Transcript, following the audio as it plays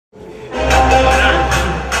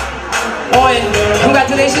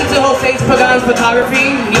Congratulations to Jose Pagan's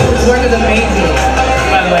photography. His work is amazing,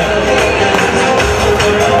 by the way.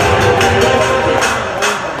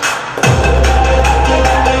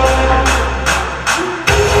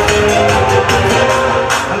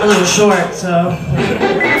 I'm a little short, so here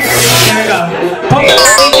we go. Hold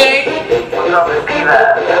on, DJ.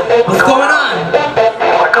 What's going on?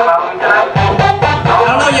 I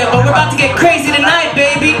don't know yet, but we're about to get crazy tonight,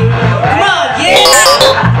 baby. Come on, yeah.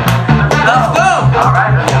 Let's go.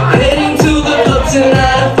 Heading to the club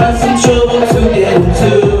tonight, I find some trouble to get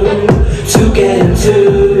into.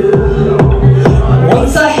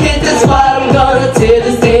 Once I hit the spot, I'm gonna tear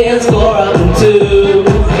this dance floor up in two.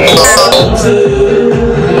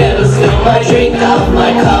 Never spill my drink out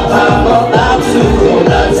my cup. I'm about to go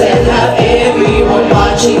nuts and have everyone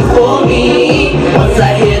watching for me. Once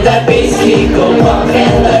I hear that bass kick go pump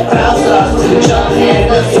and the crowd starts to jump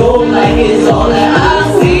and the strobe light is all that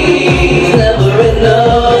I see. Never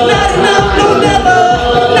enough, not enough, no never,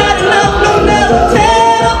 not enough, no never.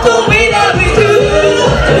 Tell the way that we do.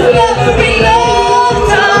 Never enough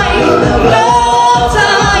time,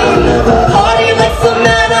 party like some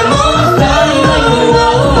animals.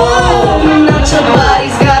 Not your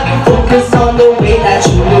body's got me focused on the way that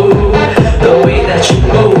you move, the way that you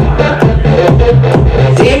move.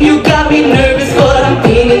 Damn, you got me nervous, but I'm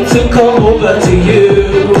feeling to come over to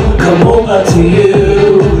you, come over to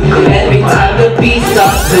you. Every time the beat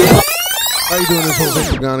starts to. How you doing? This is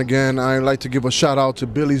Jose Pagan again. I'd like to give a shout out to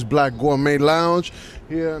Billie's Black Gourmet Lounge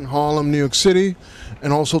here in Harlem, New York City,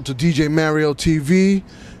 and also to DjmarioTV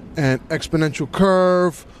and Exponential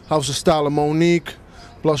Curve, House of Style of Monique,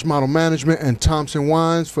 Blush Model Management, and Thompson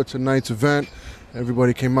Wines for tonight's event.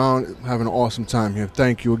 Everybody came out, having an awesome time here.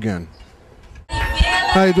 Thank you again.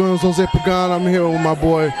 How you doing? It's Jose Pagan. I'm here with my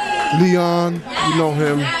boy Leon. You know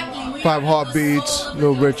him. 5 Heartbeats,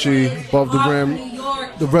 Lil Richie, Above the Rim.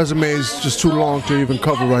 The resume is just too long to even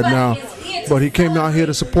cover right now. But he came out here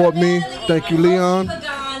to support me. Thank you, Leon.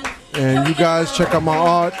 And you guys check out my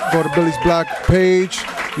art. Go to Billie's Black page.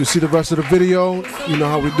 You see the rest of the video. You know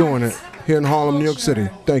how we're doing it here in Harlem, New York City.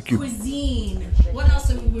 Thank you. What else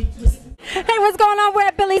are we? Hey, what's going on? We're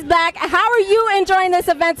at Billie's Black. How are you enjoying this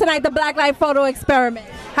event tonight, the Blacklight Photo Experiment?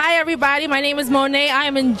 Hi everybody, my name is Monet. I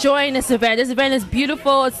am enjoying this event. This event is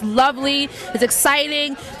beautiful, it's lovely, it's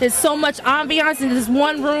exciting. There's so much ambiance in this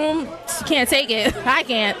one room. You can't take it. I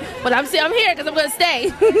can't. But I'm here because I'm going to stay.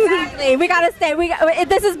 Exactly. We got to stay.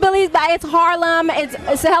 This is Billie's Black. It's Harlem.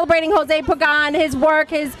 It's celebrating Jose Pagan, his work,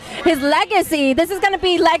 his legacy. This is going to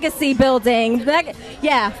be legacy building.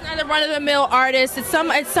 Yeah. It's not a run-of-the-mill artist. It's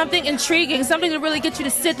something intriguing, something to really get you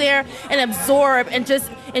to sit there and absorb and just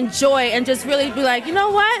enjoy and just really be like, you know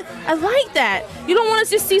what? I like that. You don't want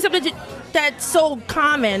to just see something that's so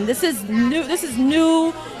common. This is new. This is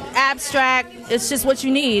new, abstract. It's just what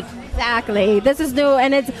you need. Exactly. This is new,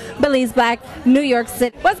 and it's Billie's Black, New York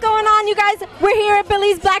City. What's going on, you guys? We're here at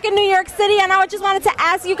Billie's Black in New York City, and I just wanted to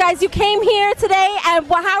ask you guys, you came here today, and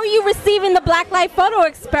how are you receiving the Blacklight Photo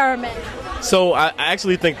Experiment? So I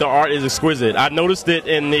actually think the art is exquisite. I noticed it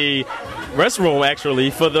in the restroom actually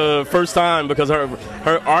for the first time because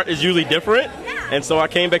her art is usually different. And so I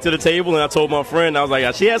came back to the table and I told my friend, I was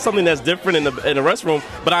like, she has something that's different in the restroom,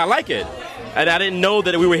 but I like it. And I didn't know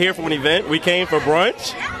that we were here for an event. We came for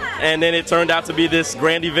brunch, and then it turned out to be this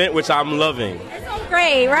grand event, which I'm loving. It's so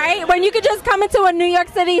great, right? When you could just come into a New York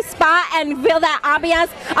City spot and feel that ambiance.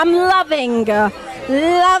 I'm loving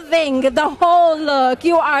the whole look.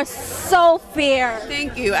 You are so fair.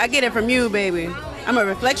 Thank you. I get it from you, baby. I'm a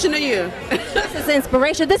reflection of you. This is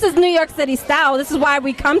inspiration. This is New York City style. This is why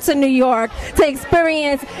we come to New York, to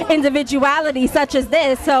experience individuality such as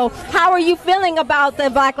this. So how are you feeling about the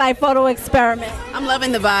Blacklight Photo Experiment? I'm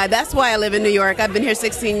loving the vibe. That's why I live in New York. I've been here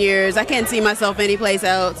 16 years. I can't see myself anyplace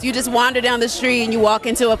else. You just wander down the street and you walk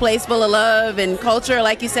into a place full of love and culture,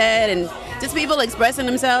 like you said, and just people expressing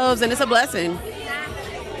themselves, and it's a blessing.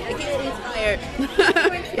 I get inspired.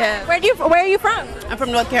 Yeah. Where are you from? I'm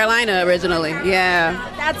from North Carolina originally. Yeah.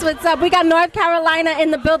 That's what's up. We got North Carolina in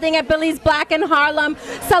the building at Billie's Black in Harlem,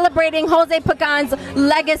 celebrating Jose Pagan's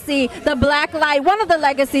legacy, the Black Light, one of the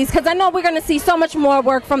legacies, because I know we're going to see so much more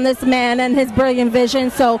work from this man and his brilliant vision.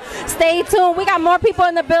 So stay tuned. We got more people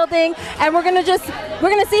in the building, and we're gonna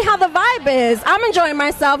see how the vibe is. I'm enjoying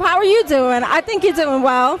myself. How are you doing? I think you're doing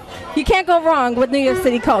well. You can't go wrong with New York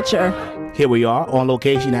City culture. Here we are on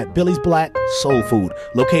location at Billie's Black Soul Food,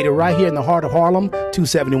 located right here in the heart of Harlem,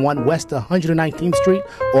 271 West 119th Street,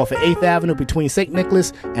 off of 8th Avenue between St.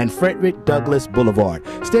 Nicholas and Frederick Douglass Boulevard.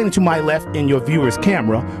 Standing to my left in your viewer's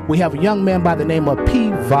camera, we have a young man by the name of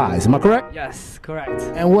P. Vise. Am I correct? Yes, correct.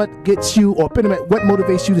 And what gets you, or what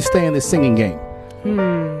motivates you to stay in this singing game?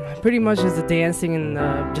 Pretty much just the dancing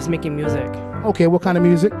and just making music. Okay, what kind of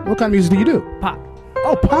music? What kind of music do you do? Pop.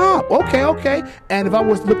 Oh, pop. Okay, okay. And if I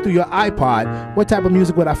was to look through your iPod, what type of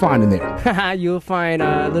music would I find in there? You'll find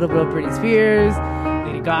a little bit of Britney Spears,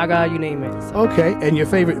 Lady Gaga, you name it. So. Okay, and your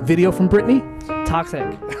favorite video from Britney? Toxic.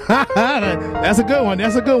 That's a good one.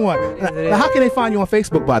 That's a good one. Now, how can they find you on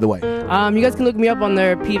Facebook, by the way? You guys can look me up on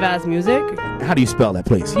their PVAZ Music. How do you spell that,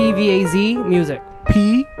 please? PVAZ Music.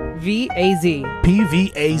 PVAZ.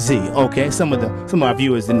 PVAZ. Okay, some of our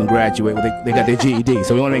viewers didn't graduate. They got their GED,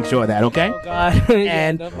 so we want to make sure of that. Okay. Oh God.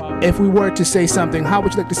 And no if we were to say something, how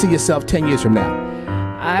would you like to see yourself 10 years from now?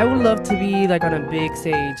 I would love to be like on a big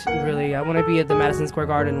stage. Really, I want to be at the Madison Square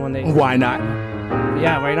Garden one day. Why not?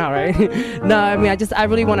 Yeah, right now, right? No, I mean, I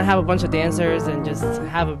really want to have a bunch of dancers and just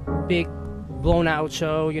have a big blown out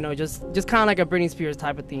show, you know, just kind of like a Britney Spears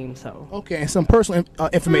type of theme. So okay, some personal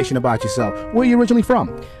information about yourself. Where are you originally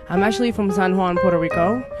from? I'm actually from San Juan, Puerto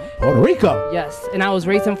Rico. Puerto Rico? Yes, and I was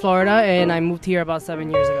raised in Florida, and I moved here about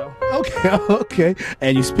 7 years ago. Okay, okay.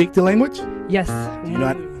 And you speak the language? Yes. Do you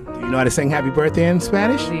know how to sing happy birthday in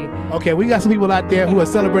Spanish? Okay, we got some people out there who are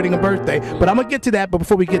celebrating a birthday, but I'm gonna get to that. But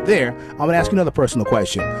before we get there, I'm gonna ask you another personal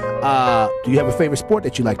question. Do you have a favorite sport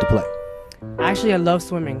that you like to play? Actually, I love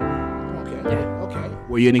swimming. Okay. Yeah. Okay.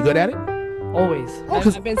 Were you any good at it? Always.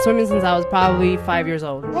 I've been swimming since I was probably 5 years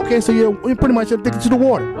old. Okay, so you're pretty much addicted to the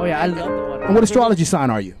water. Oh yeah, I love the water. And what astrology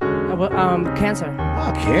sign are you? Cancer.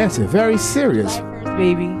 Oh, Cancer. Very serious. First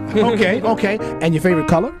baby. Okay, okay. And your favorite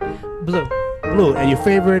color? Blue. Blue. And your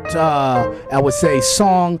favorite, I would say,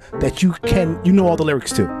 song that you know all the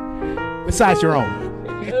lyrics to, besides your own?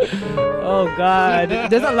 Oh God,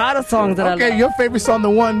 there's a lot of songs that I love. Okay, your favorite song, the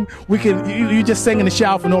one you just sang in the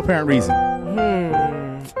shower for no apparent reason.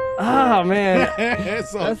 Oh man,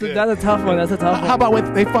 that's a tough one. That's a tough one. How about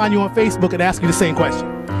when they find you on Facebook and ask you the same question?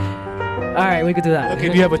 All right, we could do that. Okay,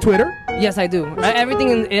 do you have a Twitter? Yes, I do.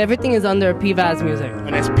 Everything is under PVAZ Music.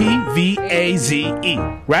 And that's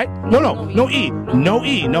PVAZE, right? No E.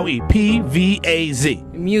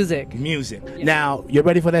 PVAZ. Music. Music. Yeah. Now, you're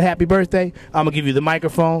ready for that happy birthday? I'm gonna give you the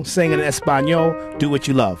microphone. Sing in Espanol. Do what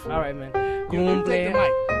you love. All right, man.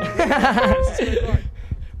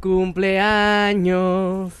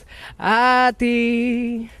 Cumpleaños a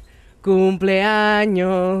ti.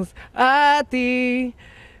 Cumpleaños a ti.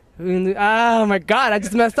 Oh my God, I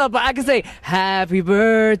just messed up, but I can say happy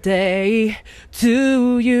birthday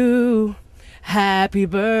to you. Happy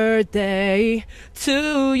birthday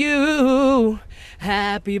to you.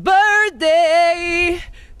 Happy birthday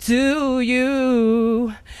to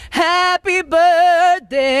you. Happy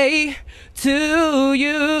birthday to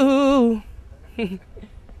you.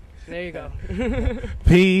 There you go.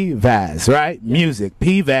 PVAZ, right? Music.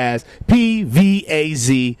 PVAZ.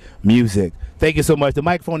 PVAZ. Music. Thank you so much. The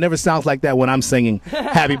microphone never sounds like that when I'm singing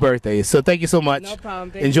happy birthday. So thank you so much. No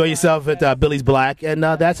problem. Enjoy yourself at Billie's Black. And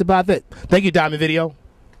that's about it. Thank you, Diamond Video.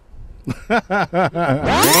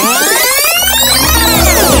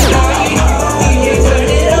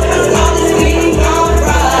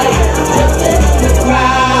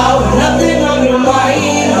 Nothing on your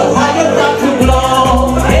mind, how you're about to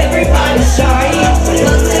blow. Everybody shine,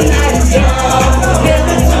 nothing that is young.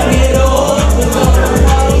 Never turn it off.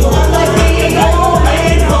 I'm like being home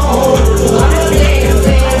and home. I'm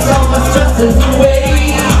dancing, all my stresses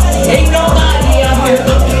away. Ain't nobody out here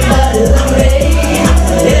looking better than me.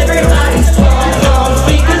 Everybody's strong,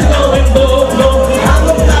 speakers going boom, boom. I'm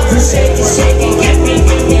about to shake it, get me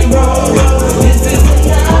wrong. This is the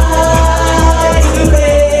night to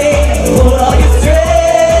play. Put all your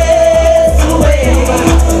stress away.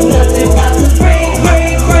 Nothing but to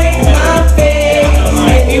break my faith.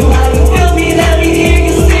 Everybody feel me, let me hear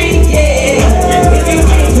you sing, yeah. If you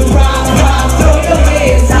came to rock, throw your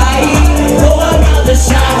hands high. Pour another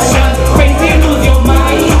shot, crazy, lose your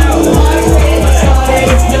mind. Party's getting started,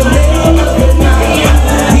 it's the middle of the night.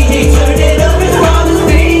 DJ, turn it up, it's all the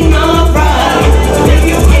thing, alright. If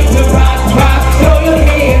you came to rock, throw your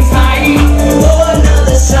hands high. Pour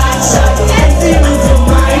another shot, crazy, lose your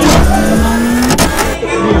mind.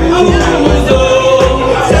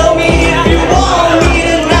 Tell me if you want me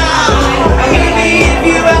tonight. Maybe if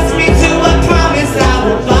you ask me to, I promise I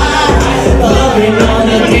will buy. Loving on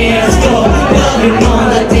the dance floor, loving on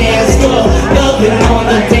the dance floor, loving on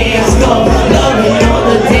the dance floor, loving on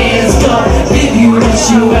the dance floor. Give you what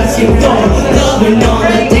you asking for. Loving on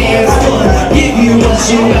the dance floor, give you what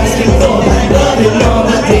you asking for. Loving on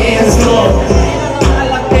the dance floor.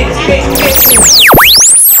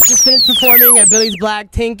 Just finished performing at Billie's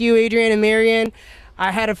Black. Thank you, Adrian and Marion. I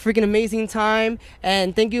had a freaking amazing time,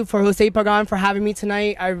 and thank you for Jose Pagan for having me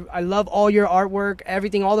tonight. I love all your artwork,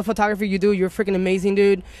 everything, all the photography you do. You're freaking amazing,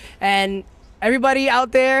 dude. And everybody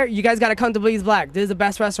out there, you guys gotta come to Billy's Black. This is the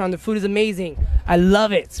best restaurant. The food is amazing. I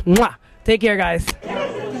love it. Mwah. Take care, guys.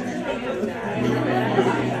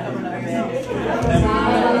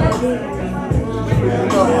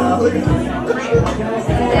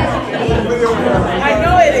 I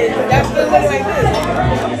know it is. That's the look like this.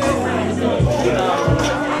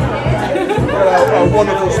 Our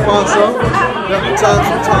wonderful sponsor,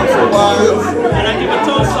 Thompson Wines. And I give a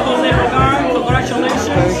toast to Jose Pagan.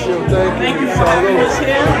 Congratulations. Thank you for having us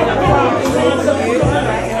here.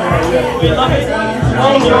 We love it.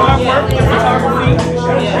 All of your artwork, your photography.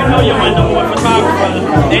 You know you're my number one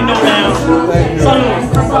photographer. They know now. Salud.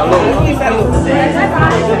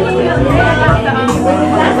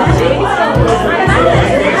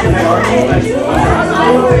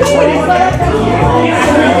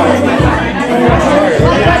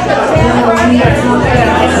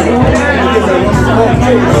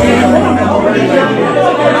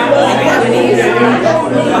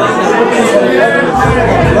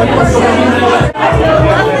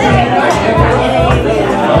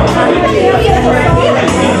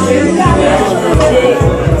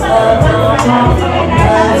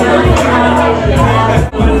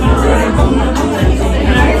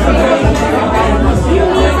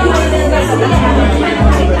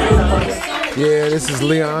 Yeah, this is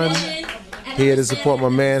Leon here to support my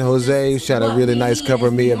man Jose. He shot a really nice cover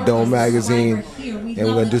of me of Dome Magazine, and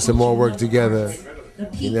we're gonna do some more work together.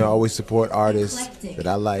 You know, I always support artists that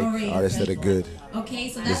I like, artists that are good. Okay,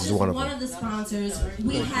 so this is one of them. One of the sponsors.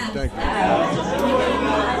 We have. Thank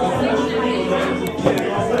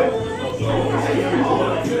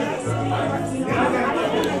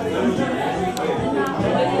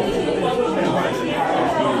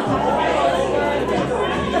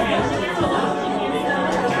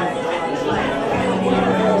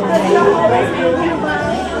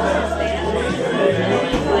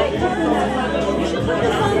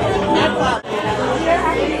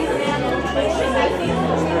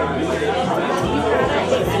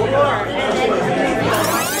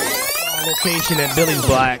Location at Billy's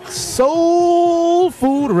Black Soul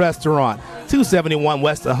Food Restaurant, 271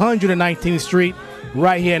 West 119th Street,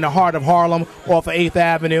 right here in the heart of Harlem off of 8th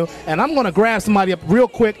Avenue. And I'm going to grab somebody up real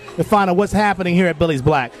quick to find out what's happening here at Billy's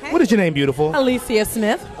Black. What is your name, beautiful? Alicia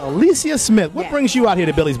Smith. Alicia Smith. What brings you out here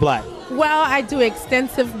to Billy's Black? Well, I do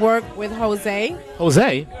extensive work with Jose.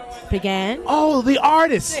 Jose? Pagan. Oh, the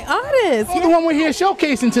artist. The artist. Oh, the one we're here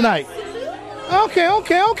showcasing tonight. Okay.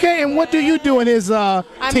 And what do you do in his team? I'm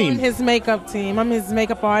on his makeup team. I'm his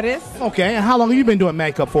makeup artist. Okay, and how long have you been doing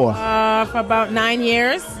makeup for? For about 9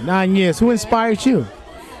 years. 9 years. Who inspired you?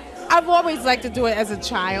 I've always liked to do it as a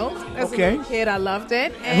child. As a little kid, I loved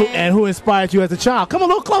it. And who inspired you as a child? Come a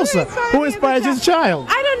little closer. Who inspired you as a child?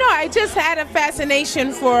 I don't know. I just had a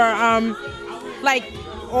fascination for like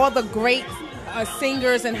all the great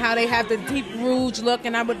singers and how they have the deep rouge look,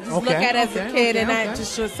 and I would just look at it as a kid, and that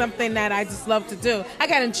just was something that I just loved to do. I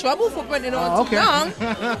got in trouble for putting it on too young,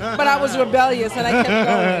 but I was rebellious and I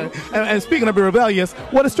kept going. And speaking of being rebellious,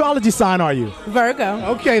 what astrology sign are you? Virgo.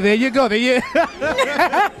 Okay, there you go.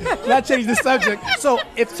 That changed the subject. So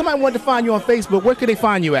if somebody wanted to find you on Facebook, where could they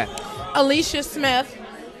find you at? Alicia Smith.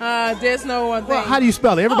 There's no one thing. Well, how do you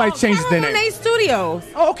spell it? Everybody changes their name. Carolmonet Studios.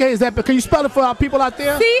 Oh, okay. Can you spell it for our people out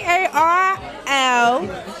there?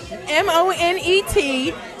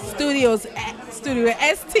 CARLMONET Studios. Studio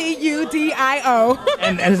STUDIO.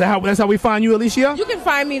 And that's how we find you, Alicia? You can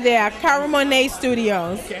find me there, Carolmonet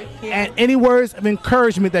Studios. Okay. Yeah. And any words of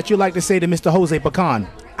encouragement that you'd like to say to Mr. Jose Pagan?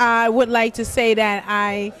 I would like to say that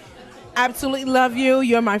I absolutely love you.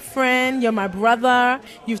 You're my friend. You're my brother.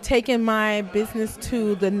 You've taken my business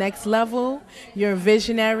to the next level. You're a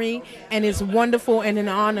visionary, and it's wonderful and an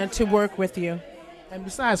honor to work with you. And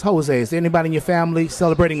besides Jose, is there anybody in your family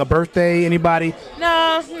celebrating a birthday? Anybody?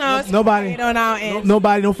 No. Nobody. On our end.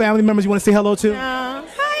 Nobody. No family members you want to say hello to? No.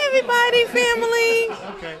 Hi, everybody, family.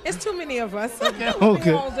 Okay. It's too many of us.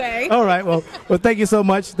 Okay. All day. All right. Well, thank you so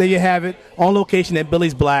much. There you have it. On location at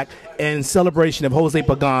Billy's Black in celebration of Jose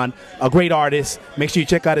Pagan, a great artist. Make sure you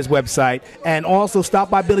check out his website. And also stop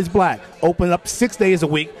by Billy's Black. Open up 6 days a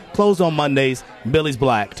week. Closed on Mondays. Billy's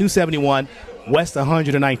Black, 271 West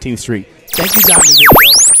 119th Street. Thank you, Diamond Video.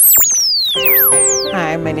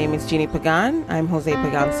 Hi, my name is Jeannie Pagan. I'm Jose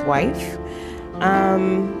Pagan's wife.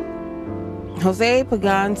 Jose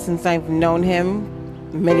Pagan, since I've known him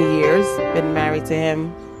many years, been married to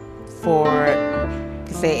him for,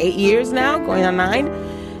 say, 8 years now, going on 9.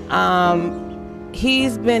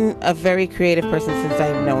 He's been a very creative person since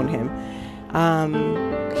I've known him.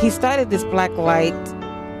 He started this Black Light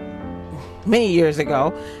many years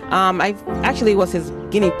ago. I actually was his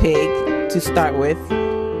guinea pig to start with.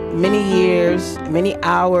 Many years, many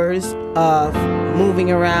hours of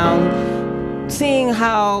moving around, seeing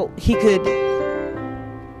how he could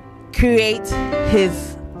create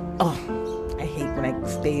his, I hate when I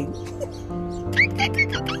stay.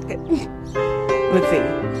 Let's see.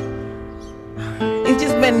 It's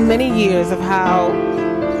just been many years of how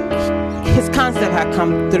his concept had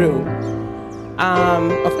come through.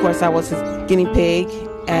 Of course, I was his guinea pig,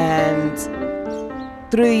 and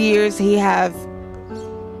through the years, he have,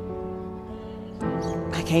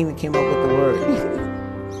 I can't even come up with the word.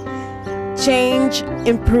 Change,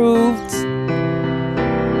 improved.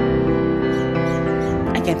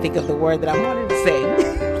 I can't think of the word that I wanted to say.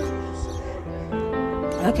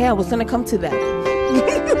 Okay, I was gonna come to that.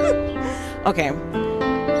 Okay,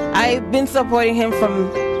 I've been supporting him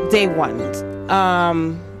from day one.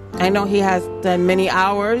 I know he has done many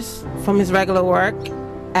hours from his regular work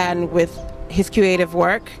and with his creative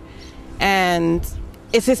work, and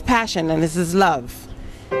it's his passion and it's his love.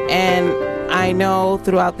 And I know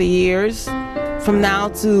throughout the years, from now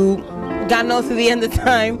to God knows to the end of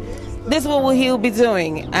time, this is what he'll be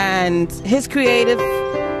doing. And his creative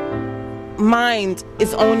mind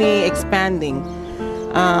is only expanding.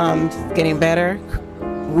 It's getting better,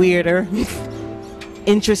 weirder,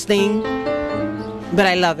 interesting, but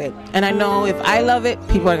I love it. And I know if I love it,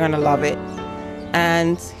 people are gonna love it.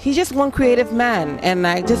 And he's just one creative man, and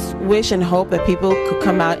I just wish and hope that people could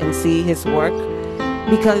come out and see his work,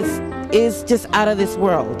 because it's just out of this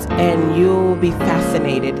world, and you'll be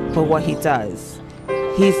fascinated for what he does.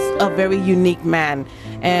 He's a very unique man,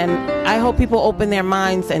 and I hope people open their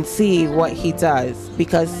minds and see what he does,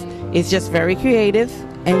 because it's just very creative,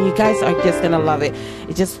 and you guys are just gonna love it.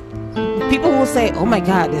 It just, people will say, oh my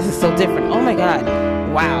God, this is so different. Oh my God,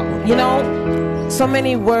 wow. You know, so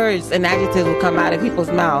many words and adjectives will come out of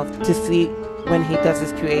people's mouth to see when he does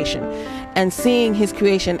his creation. And seeing his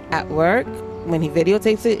creation at work, when he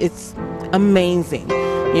videotapes it, it's amazing.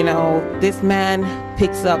 You know, this man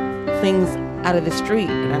picks up things out of the street,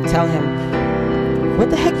 and I'm telling him, what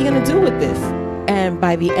the heck are you gonna do with this? And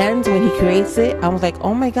by the end, when he creates it, I was like,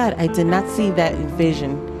 oh my God, I did not see that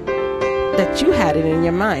vision, that you had it in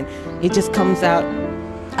your mind. It just comes out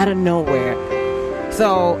of nowhere.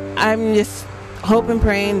 So I'm just hoping,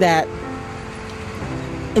 praying that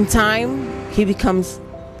in time, he becomes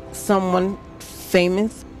someone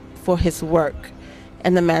famous for his work.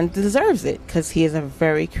 And the man deserves it, because he is a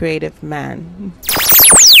very creative man.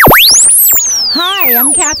 Hi,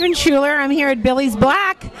 I'm Catherine Schuler. I'm here at Billie's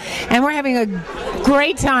Black, and we're having a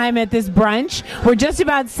great time at this brunch. We're just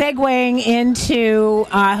about segueing into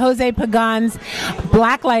Jose Pagan's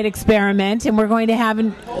Blacklight experiment, and we're going to have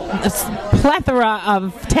a plethora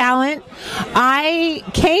of talent. I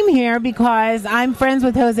came here because I'm friends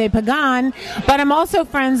with Jose Pagan, but I'm also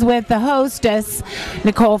friends with the hostess,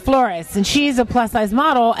 Nicole Flores, and she's a plus-size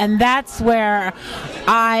model, and that's where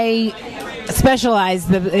I specialize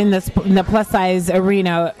in the plus-size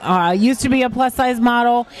arena. Used to be a plus-size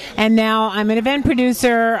model, and now I'm an event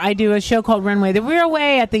producer. I do a show called Runway the Real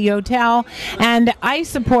Way at the Yotel, and I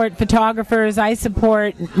support photographers, I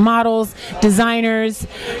support models, designers,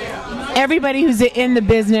 everybody who's in the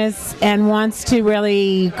business and wants to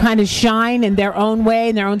really kind of shine in their own way,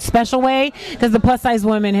 in their own special way, because the plus-size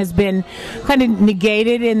woman has been kind of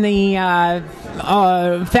negated in the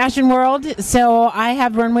fashion world. So I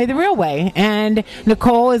have Runway the Real Way, and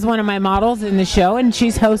Nicole is one of my models in the show, and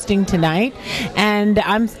she's hosting tonight, and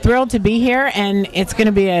I'm thrilled to be here, and it's going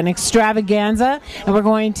to be an extravaganza, and we're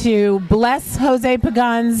going to bless Jose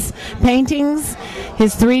Pagan's paintings,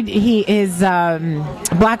 his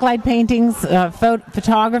blacklight paintings,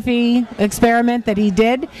 photography experiment that he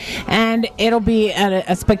did, and it'll be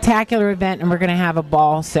a spectacular event, and we're going to have a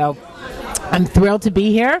ball. So I'm thrilled to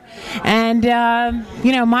be here, and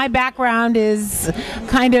you know, my background is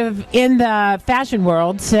kind of in the fashion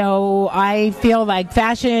world, so I feel like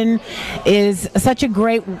fashion is such a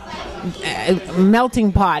great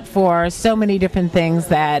melting pot for so many different things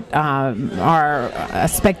that are a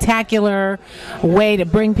spectacular way to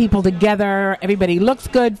bring people together. Everybody looks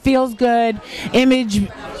good, feels good. Image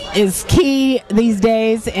is key these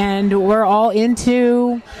days, and we're all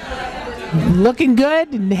into looking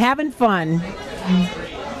good and having fun.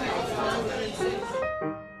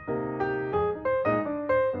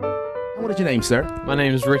 What is your name, sir? My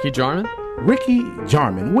name is Ricky Jarman. Ricky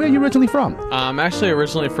Jarman. Where are you originally from? I'm actually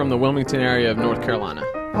originally from the Wilmington area of North Carolina.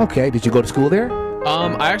 Okay. Did you go to school there?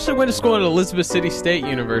 I actually went to school at Elizabeth City State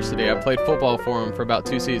University. I played football for them for about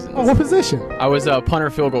 2 seasons. Oh, what position? I was a punter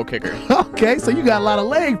field goal kicker. Okay, so you got a lot of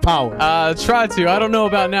leg power. Tried to. I don't know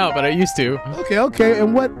about now, but I used to. Okay.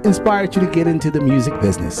 And what inspired you to get into the music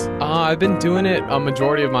business? I've been doing it a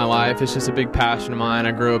majority of my life. It's just a big passion of mine.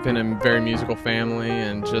 I grew up in a very musical family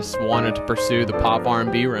and just wanted to pursue the pop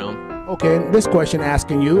R&B realm. Okay, and this question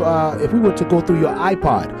asking you, if we were to go through your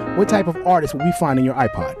iPod, what type of artists would we find in your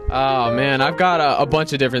iPod? Oh man, I've got a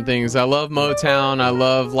bunch of different things. I love Motown, I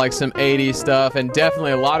love like some 80s stuff, and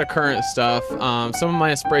definitely a lot of current stuff. Some of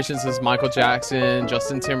my inspirations is Michael Jackson,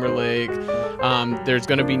 Justin Timberlake. There's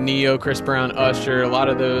going to be Neo, Chris Brown, Usher, a lot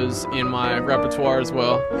of those in my repertoire as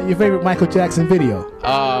well. And your favorite Michael Jackson video?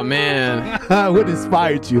 Oh man. What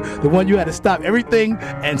inspired you? The one you had to stop everything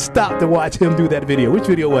and stop to watch him do that video. Which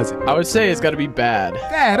video was it? I would say it's got to be Bad.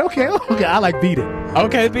 Bad, okay. I like Beat It.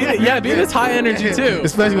 Okay, Beat It. Yeah, Beat It's high energy too.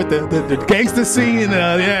 Especially with the gangster scene.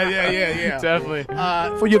 Yeah. Definitely.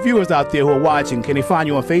 For your viewers out there who are watching, can they find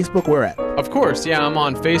you on Facebook? Where at? Of course, yeah. I'm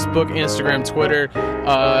on Facebook, Instagram, Twitter.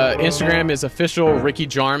 Instagram is official Ricky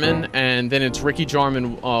Jarman, and then it's Ricky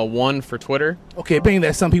Jarman 1 for Twitter. Okay, being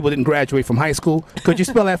that some people didn't graduate from high school, could you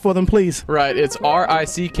spell that for them, please? Right, it's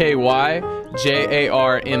RICKYJARMAN.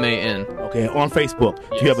 Okay, on Facebook. Yes.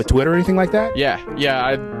 Do you have a Twitter or anything like that? Yeah.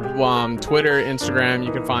 Twitter, Instagram,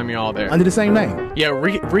 you can find me all there. Under the same name? Yeah,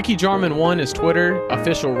 Ricky Jarman 1 is Twitter,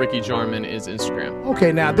 official Ricky Jarman is Instagram.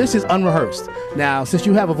 Okay, now this is unrehearsed. Now, since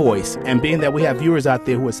you have a voice, and being that we have viewers out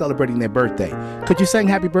there who are celebrating their birthday, could you sing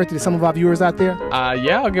happy birthday to some of our viewers out there?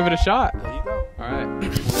 Yeah, I'll give it a shot. There you go. All right.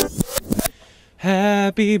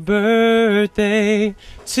 Happy birthday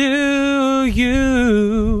to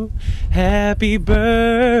you. Happy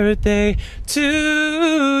birthday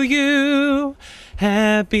to you.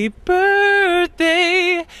 Happy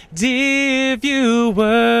birthday, dear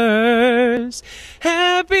viewers.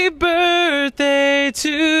 Happy birthday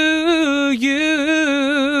to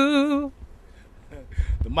you.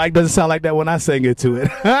 The mic doesn't sound like that when I sing it to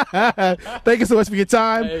it. Thank you so much for your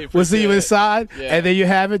time. Hey, we'll see you inside. Yeah. And there you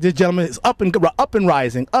have it. This gentleman is up and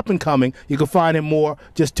rising, up and coming. You can find him more.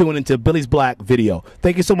 Just tune into Billie's Black video.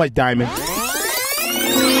 Thank you so much, Diamond.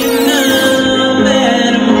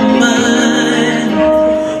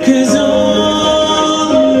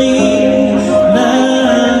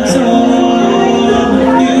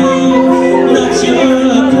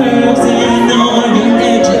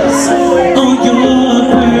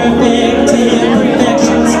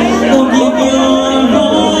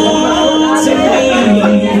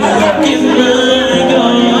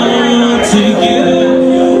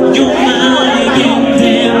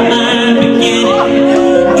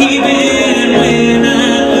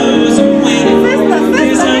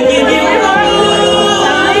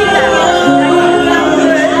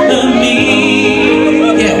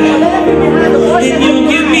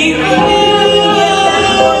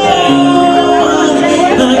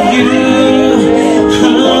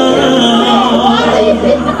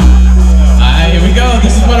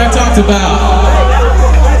 About.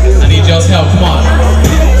 I need y'all's help. Come on.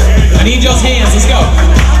 I need y'all's hands. Let's go.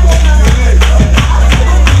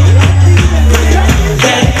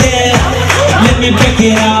 Let me break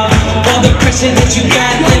it out. All the pressure that you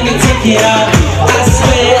got, let me take it out. I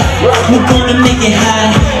swear, we're gonna make it high.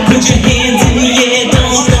 Put your hands in the air, don't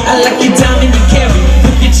stop. I like your diamond, you carry.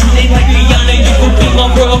 Look at your name like Rihanna, you could be my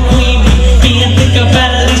world queen. Can't think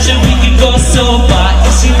about Alicia, we could go so far.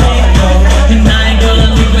 If she let go, and I ain't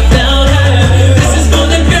gonna leave without her. This is for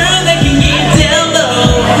the girl that can get down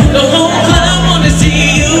low. The whole club wanna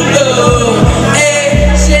see you go.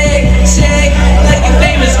 Hey, shake, shake like a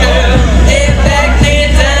famous girl. Head back,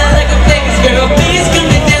 lay it down like a famous girl. Please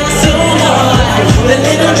come it down so hard. The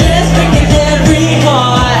little dress breaking every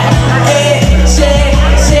heart. Hey, shake.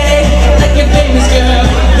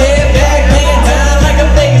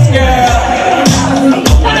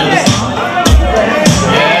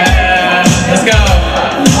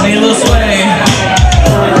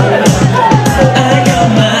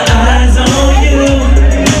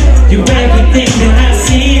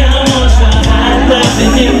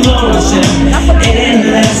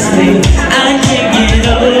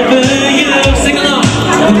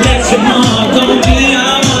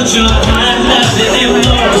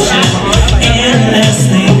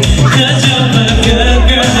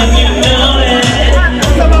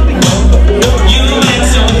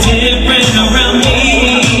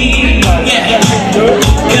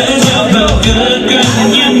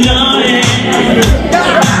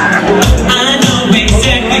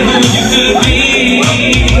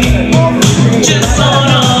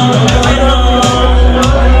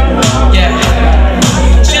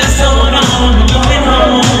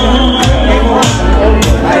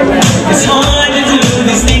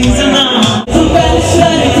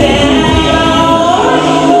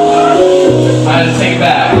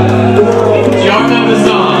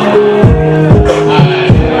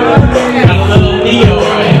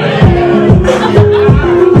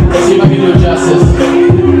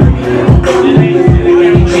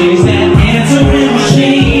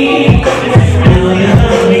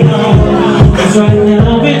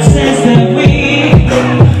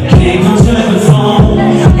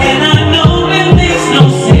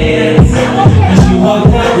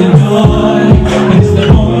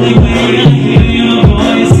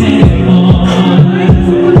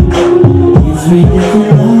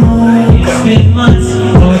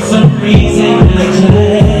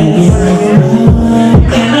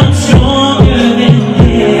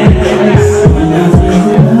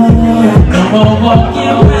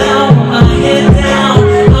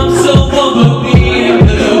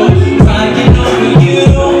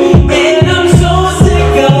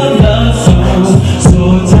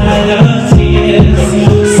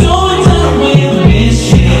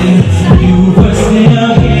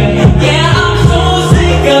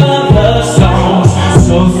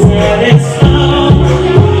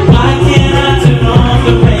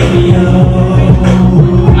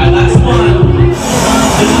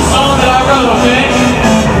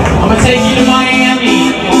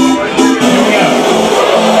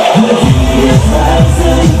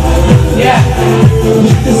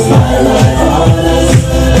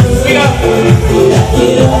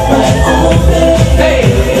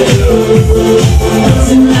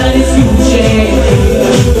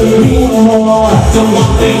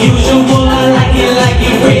 the usual, I like it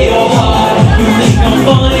real hard. You think I'm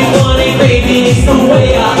funny, funny, baby, it's the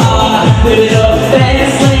way I are. Live it up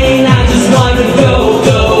fast lane, I just wanna go.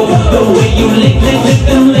 The way you lick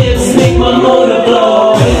them lips make my motor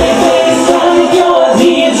blow. It's all yours,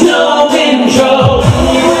 needs no intro.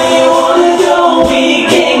 Anywhere you wanna go, we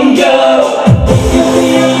can go. You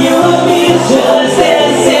feel you love me, it's just that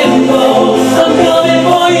simple. I'm coming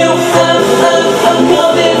for you, I'm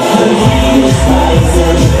coming for you.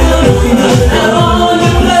 Spices out on the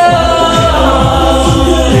floor.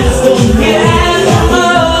 Yeah.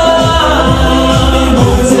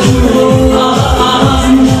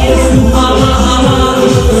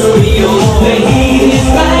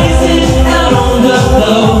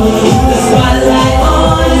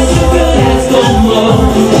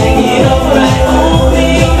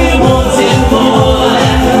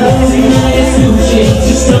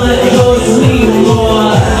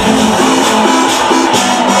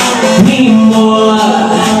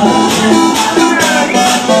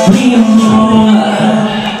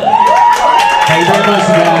 Thank you very much,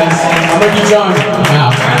 guys. I'm Ricky John. Now.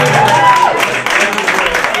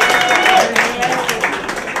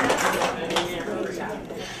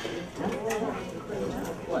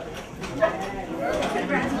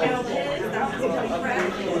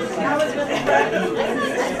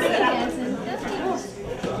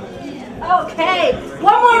 Okay,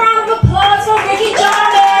 one more round of applause for Ricky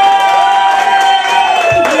Jarman.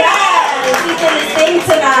 Yes, he did his thing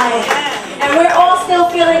tonight. And we're all still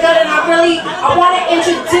feeling good, and I want to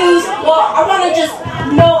introduce, I want to just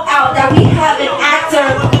note out that we have an actor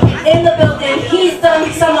in the building. He's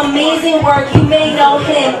done some amazing work. You may know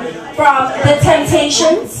him from The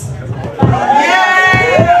Temptations, The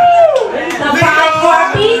 5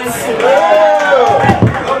 Heartbeats,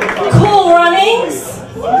 Cool Runnings.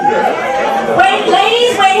 Wait,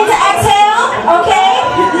 ladies, waiting to exhale, okay?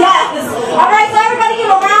 Yes. All right, so everybody give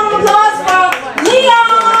a round of applause for Leon.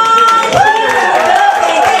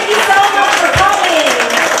 Thank you so much for coming.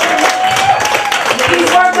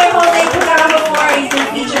 He's worked with Jose Pagan before. He's been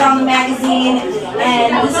featured on the magazine.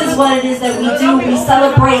 And this is what it is that we do. We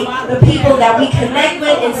celebrate the people that we connect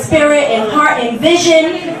with in spirit, in heart, in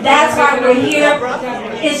vision. That's why we're here.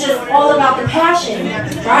 It's just all about the passion,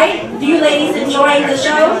 right? Do you ladies enjoying the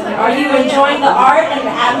show? Are you enjoying the art and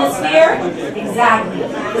the atmosphere? Exactly.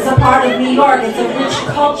 It's a part of New York. It's a rich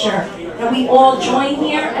culture. And we all join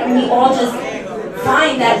here and we all just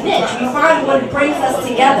find that niche. We find what brings us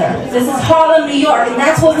together. This is Harlem, New York, and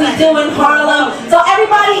that's what we do in Harlem. So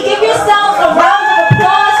everybody give yourselves a round of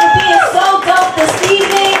applause for being so dope this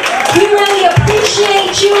evening. We really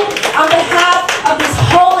appreciate you on behalf of this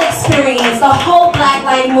whole experience, the whole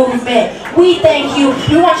Blacklight movement. We thank you.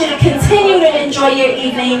 We want you to continue to enjoy your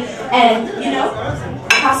evening and, you know,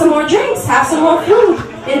 have some more drinks, have some more food.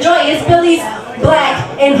 Enjoy. It's Billie's Black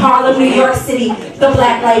in Harlem, New York City, the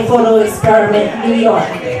Blacklight Photo Experiment, New York.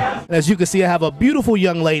 As you can see, I have a beautiful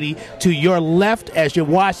young lady to your left as you're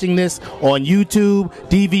watching this on YouTube,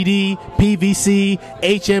 DVD, PVC,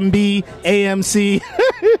 HMB, AMC.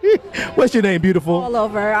 What's your name, beautiful? All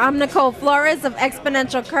over. I'm Nicole Flores of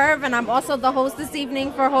Exponential Curve, and I'm also the host this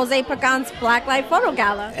evening for Jose Pagan's Blacklight Photo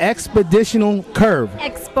Gala. Expeditional Curve.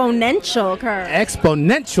 Exponential Curve.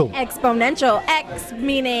 Exponential. Exponential. X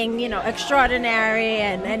meaning, you know, extraordinary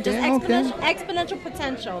and just exponential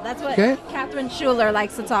potential. That's what Catherine Schuler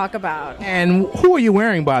likes to talk about. And who are you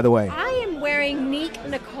wearing, by the way? I am wearing Neek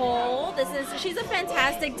Nicole. She's a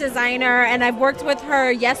fantastic designer, and I've worked with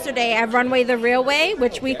her yesterday at Runway the Real Way,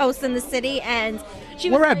 which we host in the city, and she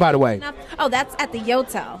was Where at, by the way? Oh, that's at the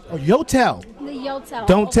Yotel. Oh, Yotel. The Yotel.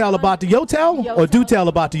 Don't tell about the Yotel, or do tell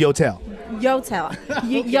about the Yotel? Yotel.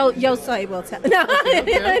 Yo soy will tell. No,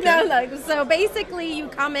 no, look. So basically, you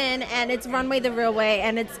come in and it's Runway the Real Way,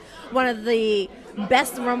 and it's one of the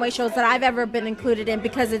best runway shows that I've ever been included in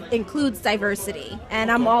because it includes diversity, and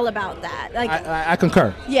I'm all about that. Like, I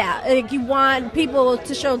concur. Yeah, like you want people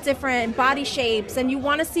to show different body shapes, and you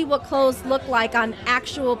want to see what clothes look like on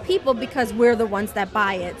actual people because we're the ones that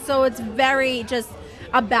buy it. So it's very just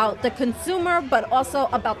about the consumer, but also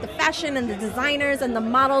about the fashion and the designers and the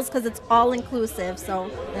models because it's all inclusive.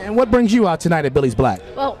 So. And what brings you out tonight at Billie's Black?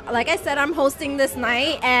 Well, like I said, I'm hosting this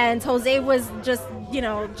night, and Jose was just, you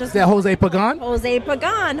know, just. Is that Jose Pagan? Jose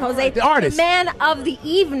Pagan, Jose, the artist, the man of the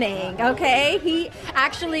evening. Okay, he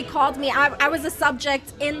actually called me. I was a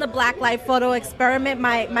subject in the Blacklight Photo Experiment.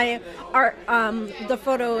 My art, the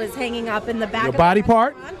photo is hanging up in the back. Your body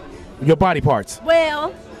part? Your body parts.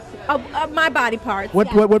 Well. My body parts.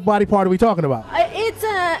 What body part are we talking about? It's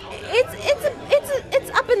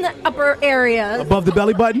up in in the upper area. Above the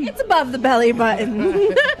belly button? It's above the belly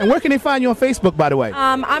button. And where can they find you on Facebook, by the way?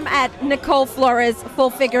 I'm at Nicole Flores, full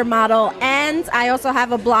figure model, and I also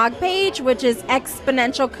have a blog page, which is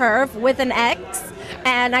Exponential Curve with an X,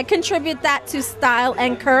 and I contribute that to Style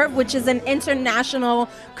and Curve, which is an international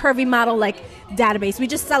curvy model database. We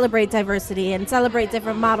just celebrate diversity and celebrate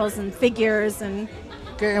different models and figures and.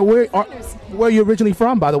 Okay, and where are you originally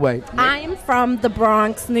from, by the way? I'm from the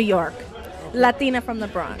Bronx, New York. Latina from the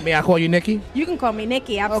Bronx. May I call you Nikki? You can call me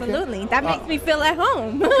Nikki, absolutely. Okay. That makes me feel at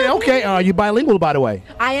home. Okay. Are you bilingual, by the way?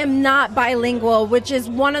 I am not bilingual, which is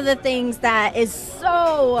one of the things that is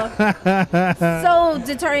so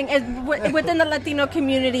deterring. Within the Latino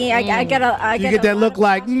community, I get that look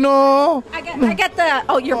like, no. I get the,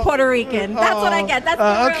 you're Puerto Rican. That's what I get. That's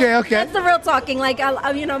the real, That's the real talking.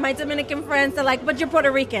 My Dominican friends are like, but you're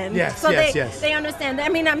Puerto Rican. Yes, so yes. They understand. I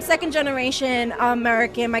mean, I'm second generation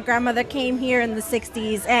American. My grandmother came here in the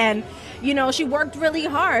 60s, and she worked really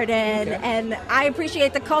hard, and I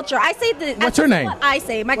appreciate the culture. I say what's her name? I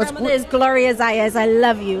say my grandmother is Gloria Zayas. I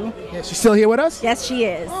love you. Yeah, she's still here with us? Yes, she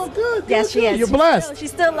is. Oh, good. Yes, she is. You're blessed. She's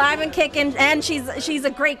still alive and kicking, and she's a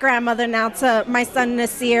great grandmother now to my son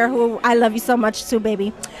Nasir, who I love you so much too,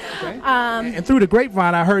 baby. Okay. And through the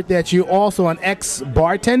grapevine, I heard that you're also an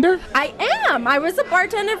ex-bartender. I am. I was a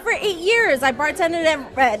bartender for 8 years. I bartended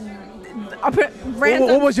at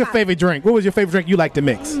what was your favorite drink? What was your favorite drink you like to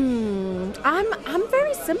mix? I'm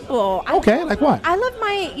very simple. Okay, like what? I love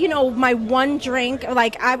my one drink.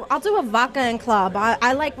 I'll do a vodka and club.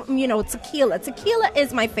 I like tequila. Tequila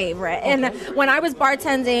is my favorite. Okay. And when I was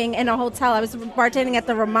bartending in a hotel, I was bartending at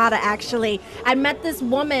the Ramada actually. I met this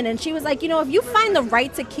woman and she was like, if you find the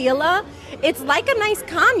right tequila, it's like a nice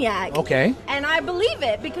cognac. Okay. And I believe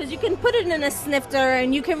it because you can put it in a snifter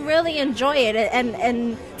and you can really enjoy it.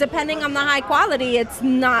 And depending on the high quality, it's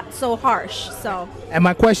not so harsh. So. And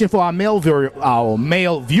my question for our male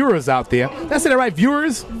viewers out there, that's it, right?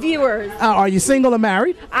 Viewers? Viewers. Are you single or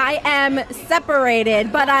married? I am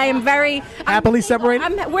separated, but I am very happily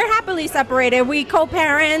separated. We're happily separated. We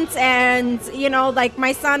co-parent, and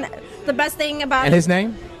my son. The best thing about his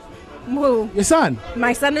name. Who? Your son.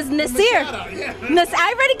 My son is Nasir. I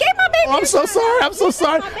already gave my baby. Oh, I'm so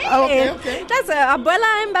sorry. Okay. That's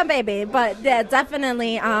abuela and my baby. But yeah,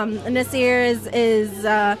 definitely, Nasir is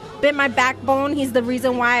been my backbone. He's the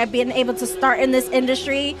reason why I've been able to start in this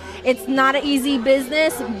industry. It's not an easy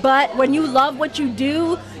business, but when you love what you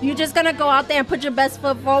do, you're just gonna go out there and put your best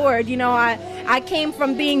foot forward. I came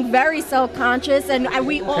from being very self-conscious, and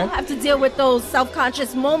we all have to deal with those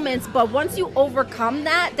self-conscious moments. But once you overcome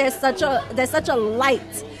that, there's such a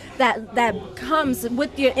light that comes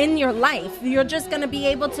with you in your life. You're just gonna be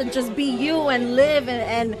able to just be you and live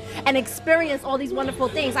and experience all these wonderful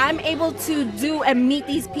things. I'm able to do and meet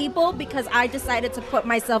these people because I decided to put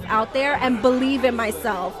myself out there and believe in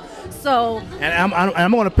myself. So, and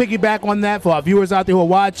I'm going to piggyback on that for our viewers out there who are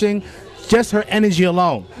watching. Just her energy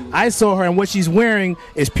alone. I saw her, and what she's wearing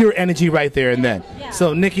is pure energy right there and then. Yeah.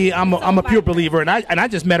 So, Nikki, I'm a pure believer, and I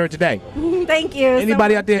just met her today. Thank you.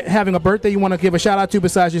 Anybody out there having a birthday you want to give a shout out to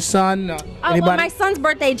besides your son? Anybody? Well, my son's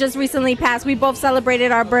birthday just recently passed. We both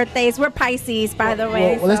celebrated our birthdays. We're Pisces, by the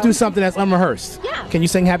way. Well, let's do something that's unrehearsed. Yeah. Can you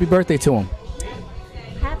sing happy birthday to him?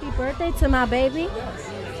 Happy birthday to my baby.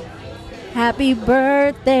 Happy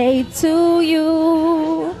birthday to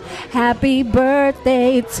you. Happy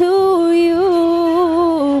birthday to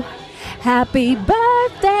you. Happy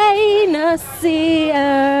birthday, Nasir.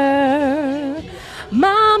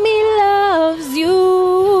 Mommy loves you.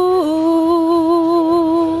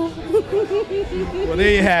 Well,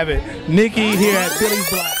 there you have it. Nikki here at Billy's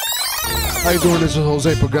Black. How you doing? This is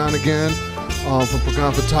Jose Pagan again. From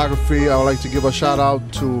Pagan Photography. I would like to give a shout out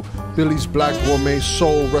to Billy's Black Gourmet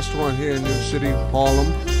Soul Restaurant here in New York City,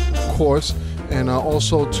 Harlem, of course, and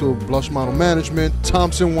also to Blush Model Management,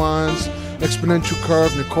 Thompson Wines, Exponential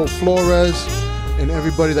Curve, Nicole Flores, and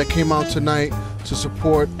everybody that came out tonight to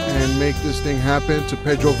support and make this thing happen. To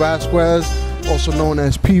Pedro Vasquez, also known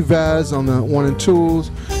as P-Vaz on the 1 and 2s,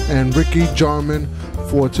 and Ricky Jarman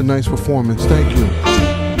for tonight's performance. Thank you.